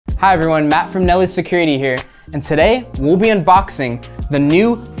Hi everyone, Matt from Nelly Security here, and today we'll be unboxing the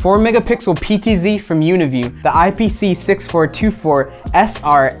new 4 megapixel PTZ from Uniview, the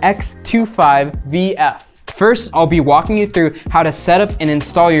IPC6424SR-X25-VF. First, I'll be walking you through how to set up and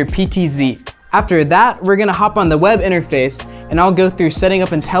install your PTZ. After that, we're gonna hop on the web interface and I'll go through setting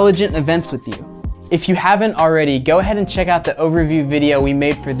up intelligent events with you. If you haven't already, go ahead and check out the overview video we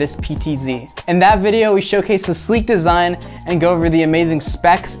made for this PTZ. In that video, we showcase the sleek design and go over the amazing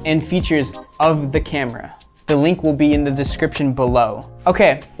specs and features of the camera. The link will be in the description below.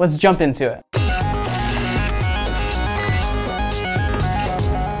 Okay, let's jump into it.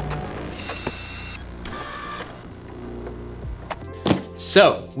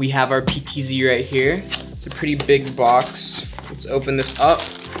 So, we have our PTZ right here. It's a pretty big box. Let's open this up.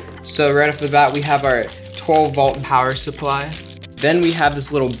 So right off the bat, we have our 12-volt power supply. Then we have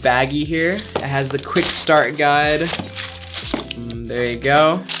this little baggie here. It has the quick start guide. There you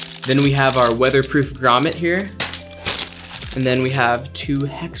go. Then we have our weatherproof grommet here. And then we have 2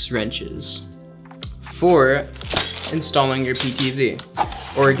 hex wrenches for installing your PTZ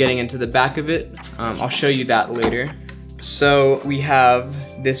or getting into the back of it. I'll show you that later. So we have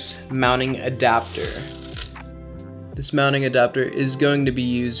this mounting adapter. This mounting adapter is going to be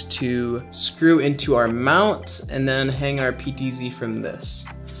used to screw into our mount and then hang our PTZ from this.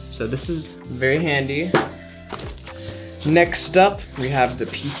 So this is very handy. Next up, we have the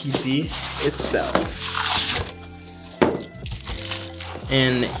PTZ itself.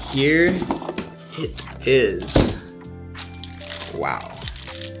 And here it is. Wow.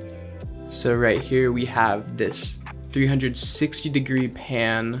 So right here we have this 360-degree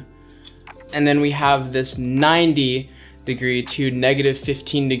pan. And then we have this 90-degree to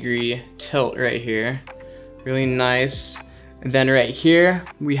 -15-degree tilt right here. Really nice. And then right here,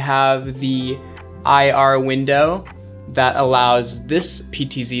 we have the IR window that allows this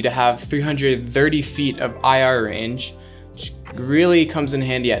PTZ to have 330 feet of IR range, which really comes in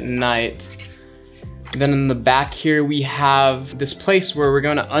handy at night. And then in the back here, we have this place where we're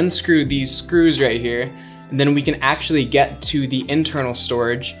gonna unscrew these screws right here, and then we can actually get to the internal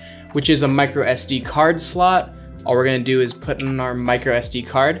storage, which is a micro SD card slot. All we're gonna do is put in our micro SD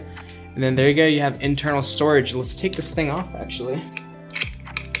card, and then there you go, you have internal storage. Let's take this thing off actually.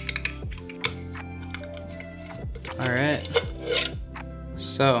 All right,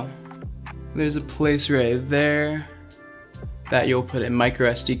 so there's a place right there that you'll put a micro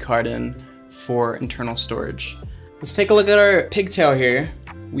SD card in for internal storage. Let's take a look at our pigtail here.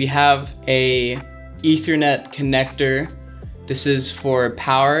 We have a Ethernet connector. This is for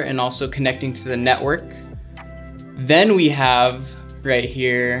power and also connecting to the network. Then we have right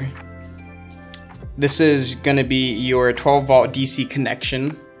here, this is gonna be your 12-volt DC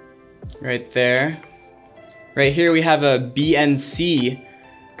connection right there. Right here we have a BNC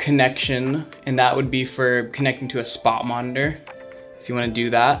connection, and that would be for connecting to a spot monitor if you wanna do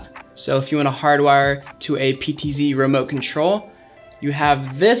that. So if you wanna hardwire to a PTZ remote control, you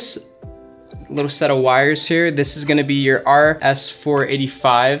have this little set of wires here. This is gonna be your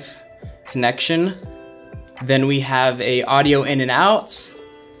RS485 connection. Then we have a audio in and out.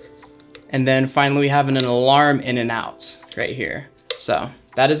 And then finally we have an alarm in and out right here. So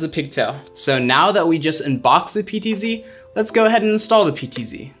that is the pigtail. So now that we just unboxed the PTZ, let's go ahead and install the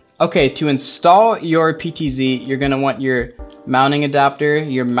PTZ. Okay, to install your PTZ, you're gonna want your mounting adapter,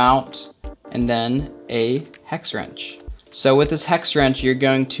 your mount, and then a hex wrench. So with this hex wrench, you're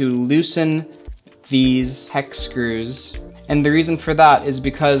going to loosen these hex screws. And the reason for that is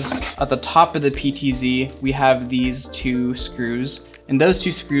because at the top of the PTZ, we have these 2 screws, and those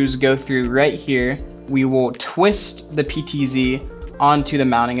 2 screws go through right here. We will twist the PTZ onto the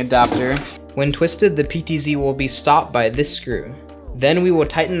mounting adapter. When twisted, the PTZ will be stopped by this screw. Then we will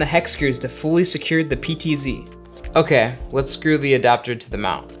tighten the hex screws to fully secure the PTZ. Okay, let's screw the adapter to the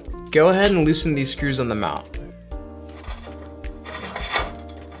mount. Go ahead and loosen these screws on the mount.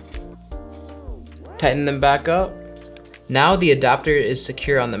 Tighten them back up. Now the adapter is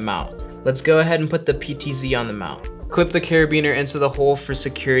secure on the mount. Let's go ahead and put the PTZ on the mount. Clip the carabiner into the hole for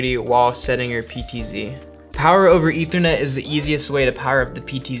security while setting your PTZ. Power over Ethernet is the easiest way to power up the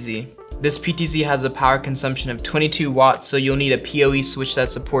PTZ. This PTZ has a power consumption of 22 watts, so you'll need a PoE switch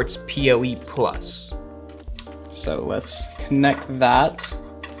that supports PoE+. So let's connect that.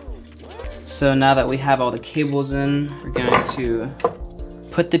 So now that we have all the cables in, we're going to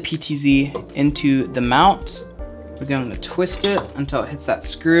put the PTZ into the mount. We're going to twist it until it hits that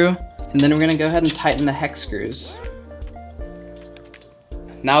screw, and then we're gonna go ahead and tighten the hex screws.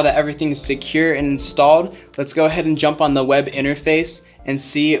 Now that everything is secure and installed, let's go ahead and jump on the web interface and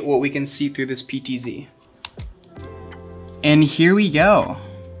see what we can see through this PTZ. And here we go.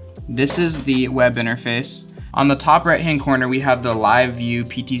 This is the web interface. On the top right hand corner, we have the live view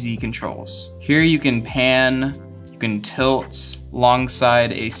PTZ controls. Here you can pan, you can tilt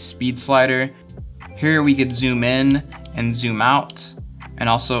alongside a speed slider. Here we could zoom in and zoom out, and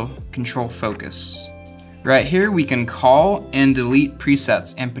also control focus. Right here we can call and delete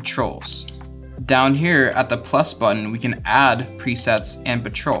presets and patrols. Down here at the plus button, we can add presets and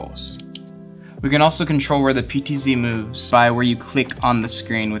patrols. We can also control where the PTZ moves by where you click on the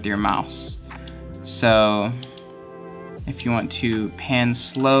screen with your mouse. So if you want to pan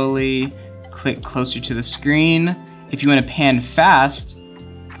slowly, click closer to the screen. If you want to pan fast,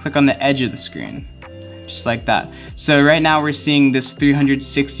 click on the edge of the screen, just like that. So right now we're seeing this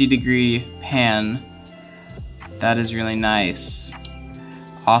 360-degree pan. That is really nice.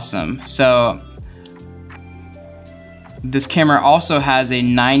 Awesome. So this camera also has a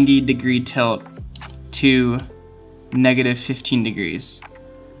 90-degree tilt to -15 degrees.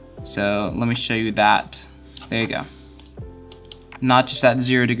 So let me show you that. There you go. Not just at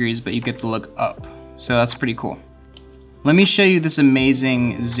 0 degrees, but you get to look up. So that's pretty cool. Let me show you this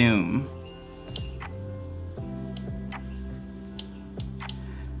amazing zoom.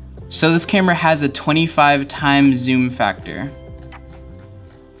 So this camera has a 25 times zoom factor.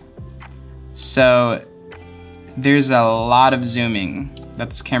 So there's a lot of zooming that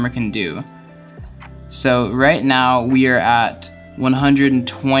this camera can do. So right now we are at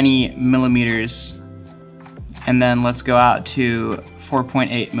 120 millimeters, and then let's go out to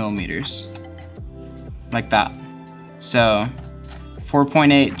 4.8 millimeters, like that. So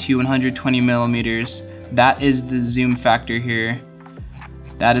 4.8 to 120 millimeters, that is the zoom factor here.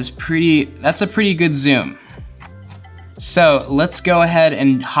 That's a pretty good zoom. So let's go ahead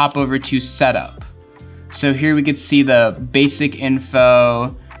and hop over to setup. So here we could see the basic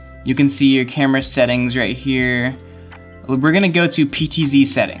info. You can see your camera settings right here. We're gonna go to PTZ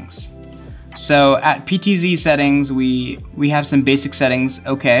settings. So at PTZ settings, we have some basic settings,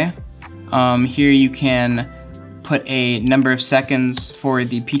 okay. Here you can put a number of seconds for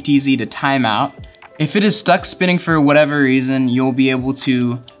the PTZ to time out. If it is stuck spinning for whatever reason, you'll be able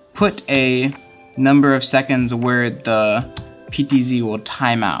to put a number of seconds where the PTZ will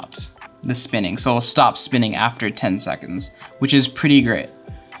time out the spinning. So it'll stop spinning after 10 seconds, which is pretty great.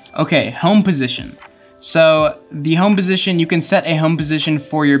 Okay, home position. So the home position, you can set a home position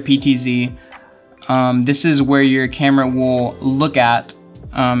for your PTZ. This is where your camera will look at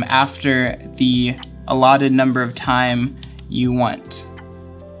after the allotted number of time you want.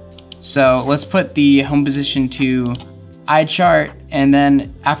 So let's put the home position to eye chart, and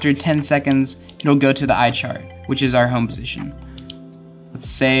then after 10 seconds, it'll go to the eye chart, which is our home position. Let's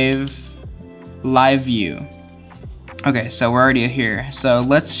save live view. Okay, so we're already here. So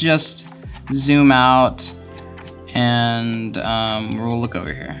let's just zoom out and we'll look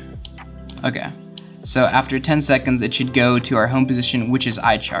over here. Okay, so after 10 seconds, it should go to our home position, which is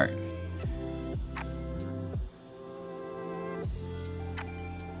eye chart.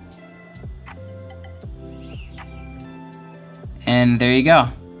 And there you go.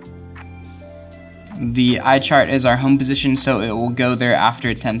 The eye chart is our home position, so it will go there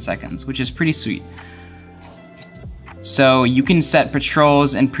after 10 seconds, which is pretty sweet. So you can set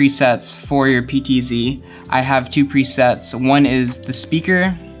patrols and presets for your PTZ. I have two presets. One is the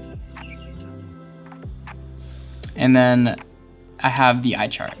speaker, and then I have the eye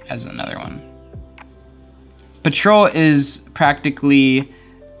chart as another one. Patrol is practically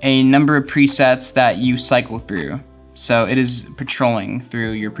a number of presets that you cycle through. So it is patrolling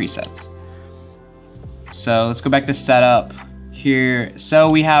through your presets. So let's go back to setup here.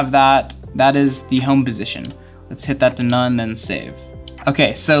 So we have that is the home position. Let's hit that to none, then save.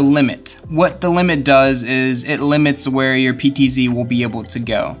 Okay, so limit. What the limit does is it limits where your PTZ will be able to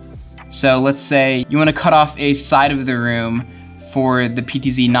go. So let's say you want to cut off a side of the room for the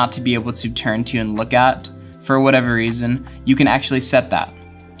PTZ not to be able to turn to and look at for whatever reason. You can actually set that.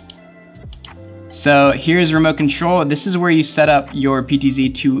 So here's remote control. This is where you set up your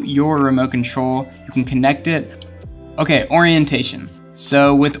PTZ to your remote control. You can connect it. Okay, orientation.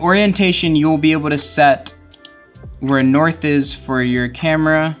 So with orientation, you'll be able to set where north is for your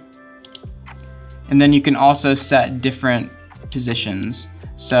camera. And then you can also set different positions.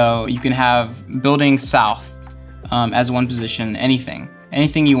 So you can have building south as one position,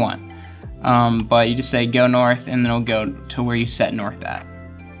 anything you want. But you just say go north and then it'll go to where you set north at.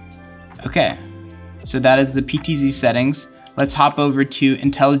 Okay. So that is the PTZ settings. Let's hop over to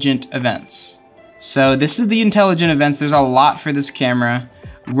intelligent events. So this is the intelligent events. There's a lot for this camera.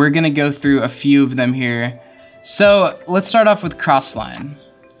 We're gonna go through a few of them here. So let's start off with crossline.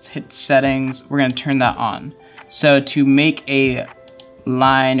 Let's hit settings. We're gonna turn that on. So to make a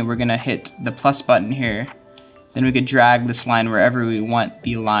line, we're gonna hit the plus button here. Then we could drag this line wherever we want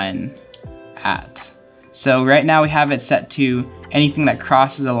the line at. So right now we have it set to anything that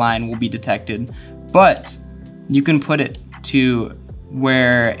crosses a line will be detected, but you can put it to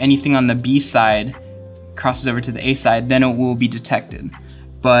where anything on the B side crosses over to the A side, then it will be detected.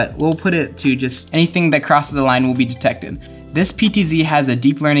 But we'll put it to just anything that crosses the line will be detected. This PTZ has a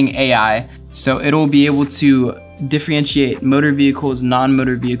deep learning AI, so it'll be able to differentiate motor vehicles,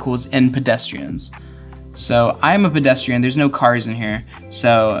 non-motor vehicles, and pedestrians. So I'm a pedestrian, there's no cars in here.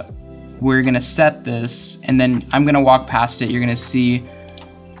 So we're gonna set this, and then I'm gonna walk past it. You're gonna see,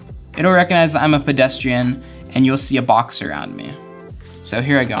 it'll recognize that I'm a pedestrian, and you'll see a box around me. So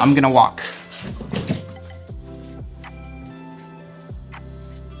here I go, I'm gonna walk.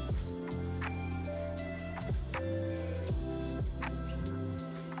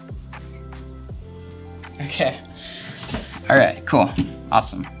 Okay, all right, cool,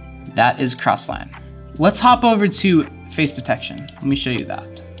 awesome. That is crossline. Let's hop over to face detection. Let me show you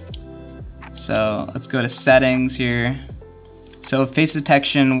that. So let's go to settings here. So face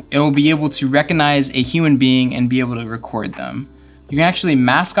detection, it will be able to recognize a human being and be able to record them. You can actually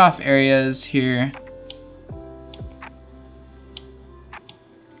mask off areas here.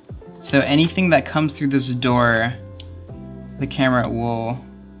 So anything that comes through this door, the camera will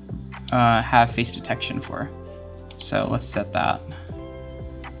have face detection for. So let's set that.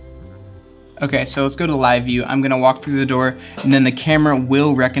 Okay, so let's go to live view. I'm gonna walk through the door and then the camera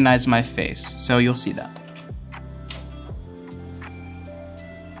will recognize my face. So you'll see that.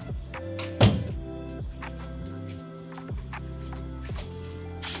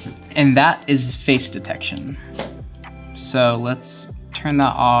 And that is face detection. So let's turn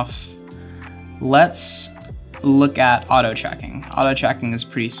that off. Let's look at auto tracking. Auto tracking is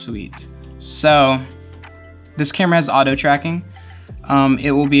pretty sweet. So this camera has auto tracking.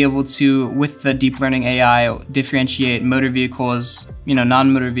 It will be able to, with the deep learning AI, differentiate motor vehicles,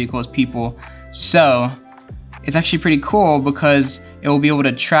 non-motor vehicles, people. So it's actually pretty cool because it will be able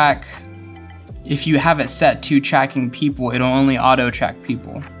to track, if you have it set to tracking people, it'll only auto track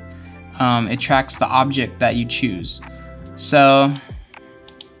people. It tracks the object that you choose. So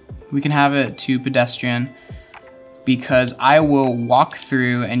we can have it to pedestrian because I will walk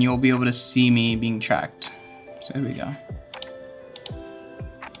through and you'll be able to see me being tracked. So here we go.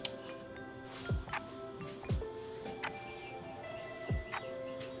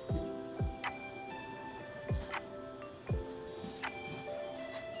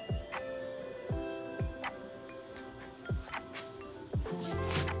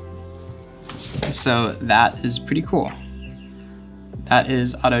 So that is pretty cool. That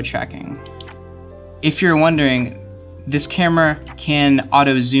is auto tracking. If you're wondering, this camera can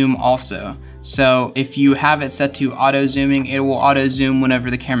auto zoom also. So if you have it set to auto zooming, it will auto zoom whenever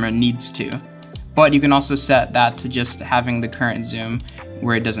the camera needs to. But you can also set that to just having the current zoom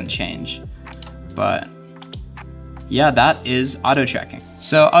where it doesn't change. But yeah, that is auto tracking.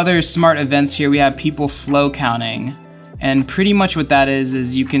 So other smart events here, we have people flow counting. And pretty much what that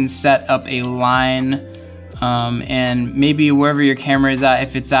is you can set up a line and maybe wherever your camera is at,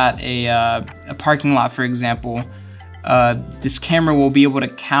 if it's at a parking lot, for example, this camera will be able to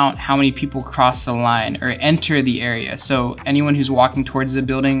count how many people cross the line or enter the area. So anyone who's walking towards the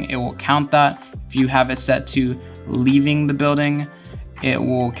building, it will count that. If you have it set to leaving the building, it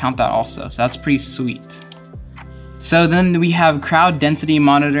will count that also. So that's pretty sweet. So then we have crowd density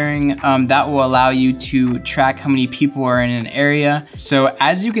monitoring that will allow you to track how many people are in an area. So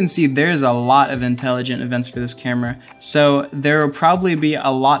as you can see, there's a lot of intelligent events for this camera. So there will probably be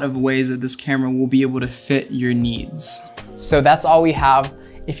a lot of ways that this camera will be able to fit your needs. So that's all we have.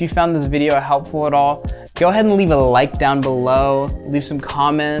 If you found this video helpful at all, go ahead and leave a like down below, leave some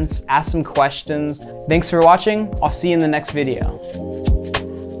comments, ask some questions. Thanks for watching. I'll see you in the next video.